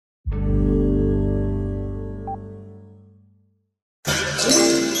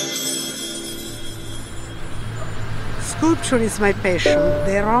Sculpture is my passion.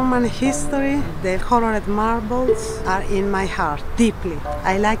 The Roman history, the colored marbles are in my heart, deeply.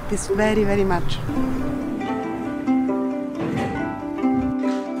 I like this very, very much.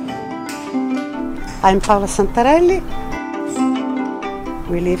 I'm Paola Santarelli.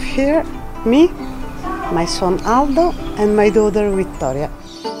 We live here, me, my son Aldo and my daughter Vittoria.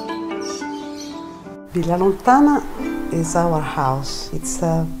 Villa Lontana is our house. It's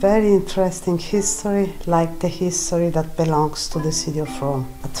a very interesting history, like the history that belongs to the city of Rome.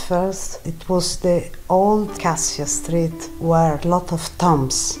 At first, it was the old Cassia Street where a lot of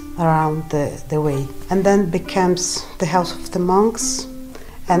tombs around the way. And then becomes the house of the monks,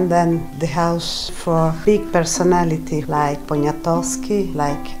 and then the house for big personality like Poniatowski,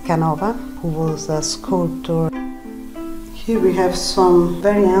 like Canova, who was a sculptor. Here we have some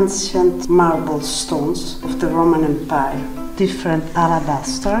very ancient marble stones of the Roman Empire, different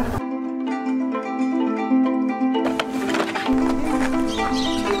alabaster.